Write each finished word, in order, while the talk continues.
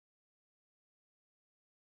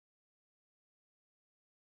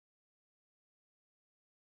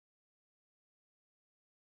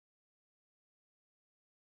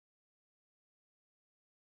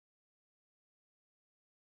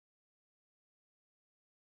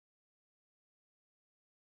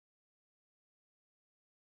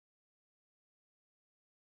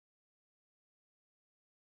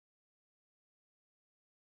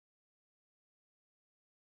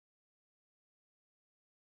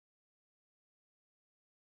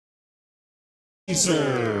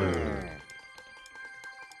Sir.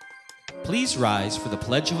 Please rise for the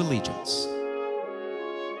Pledge of Allegiance.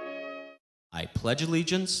 I pledge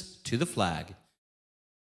allegiance to the flag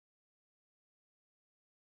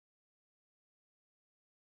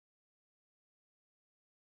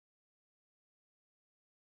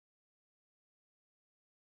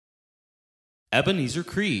Ebenezer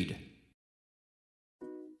Creed.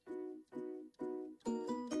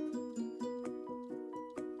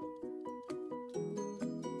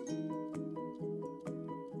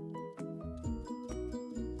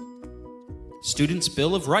 Students'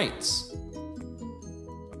 Bill of Rights.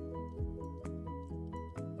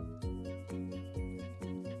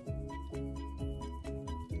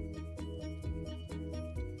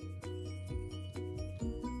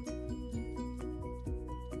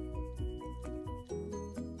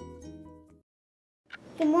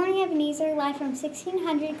 Good morning, Ebenezer, live from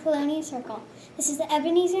 1600 Colonia Circle. This is the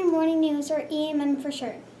Ebenezer Morning News, or EMN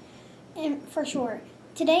for short.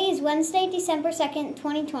 Today is Wednesday, December 2nd,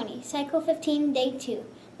 2020, Cycle 15, Day 2.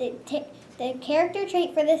 The character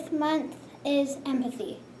trait for this month is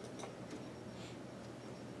empathy.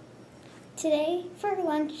 Today, for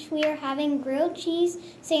lunch, we are having grilled cheese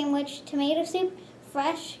sandwich, tomato soup,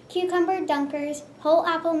 fresh cucumber dunkers, whole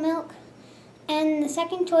apple milk, and the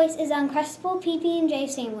second choice is Uncrustable PB&J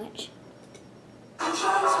sandwich.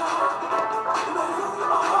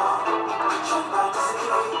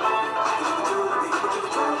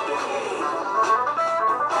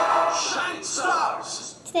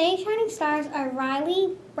 Today's shining stars are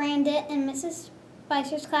Riley, Brandit, and Mrs.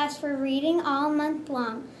 Spicer's class for reading all month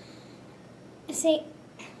long.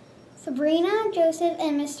 Sabrina, Joseph,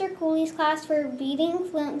 and Mr. Cooley's class for beating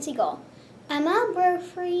fluency goal. Emma,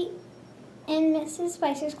 Burfree, and Mrs.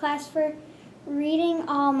 Spicer's class for reading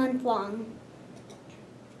all month long.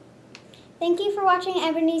 Thank you for watching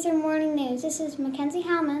Ebenezer Morning News. This is Mackenzie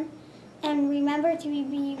Howman, and remember to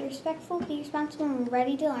be respectful, be responsible, and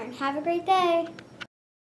ready to learn. Have a great day.